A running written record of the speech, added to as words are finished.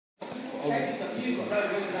I'm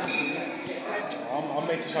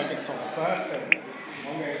making sure I get some first then.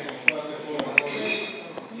 I'm getting some first before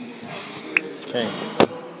Okay.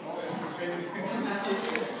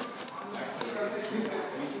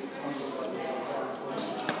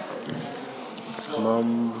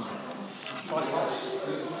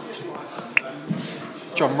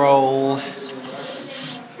 Drum roll.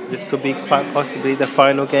 This could be quite possibly the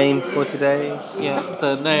final game for today. Yeah,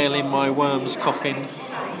 the nail in my worm's coffin.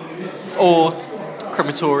 Or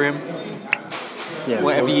crematorium. Yeah,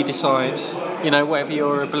 Whatever you decide. You know, whatever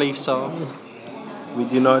your beliefs are. we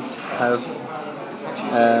do not have.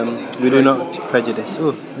 We do not prejudice.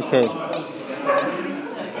 Oh, okay.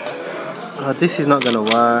 Oh, this is not gonna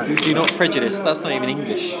work. You do not prejudice. That's not even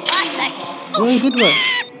English. Yeah, it did work.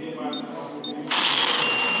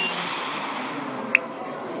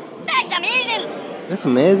 That's amazing! That's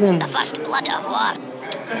amazing. The first blood of war.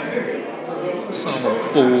 Some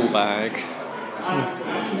ball bag.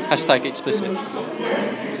 Hashtag explicit.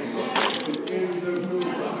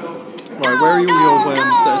 Right, where are all your worms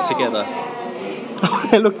that are together?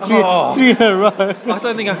 Look, three in a row. I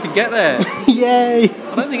don't think I can get there. Yay!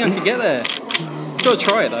 I don't think I can get there. Gotta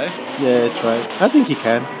try it though. Yeah, try it. I think you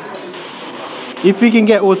can. If you can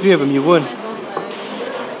get all three of them, you won.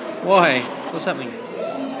 Why? What's happening?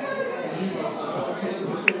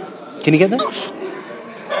 Can you get that?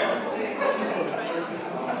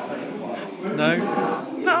 No.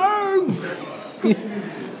 No!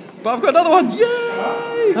 But I've got another one.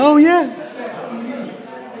 Yay! Oh yeah.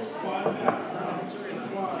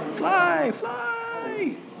 Fly,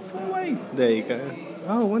 fly, fly away. There you go.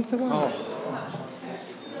 Oh, once a while. Oh.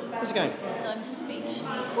 How's it going? Did I miss a speech?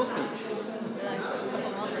 What speech? That's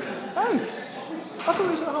what I'm asking. Oh, I thought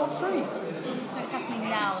it was at 3:30. No, it's happening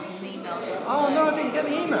now. There's an email just. Oh no, I didn't get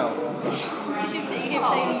the email. Because you're sitting here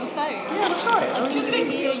playing on your phone. Yeah, that's right. I was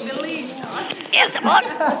thinking you believe. Air support!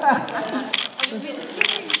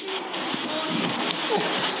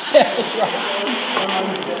 Yeah, that's right.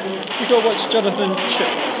 We've got to watch Jonathan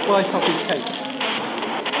slice up his cake.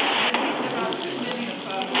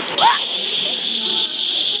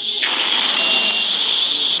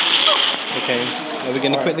 Okay. Are we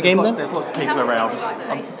going to quit the game then? There's lots of people around.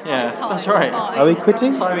 Yeah, that's right. Are we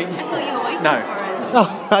quitting? I thought you were waiting No. for it.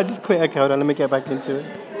 Oh, I just quit. Okay, hold on. Let me get back into it.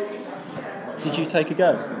 Did you take a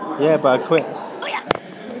go? Yeah, but I quit.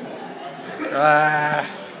 Ah,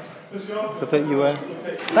 So I thought you were.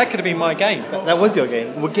 that could have been my game. That was your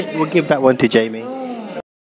game. We'll give that one to Jamie.